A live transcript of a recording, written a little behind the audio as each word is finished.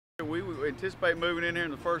We anticipate moving in here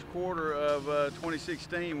in the first quarter of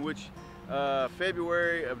 2016, which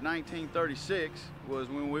February of 1936 was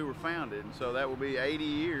when we were founded, and so that will be 80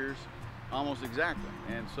 years almost exactly.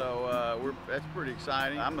 And so that's pretty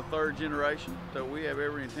exciting. I'm the third generation, so we have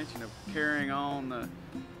every intention of carrying on the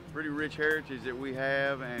pretty rich heritage that we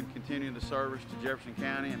have and continuing the service to Jefferson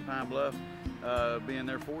County and Pine Bluff, being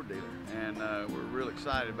their Ford dealer. And we're real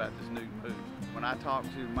excited about this new move. When I talk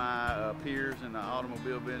to my peers in the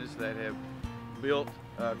automobile business that have built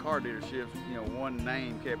car dealerships, you know, one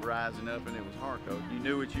name kept rising up, and it was Harco. You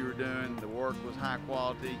knew what you were doing, the work was high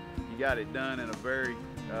quality, you got it done in a very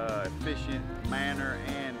efficient manner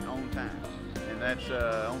and on time. And that's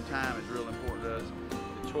on time is real important to us.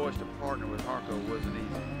 The choice to partner with Harco wasn't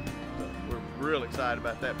easy. We're real excited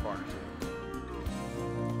about that partnership.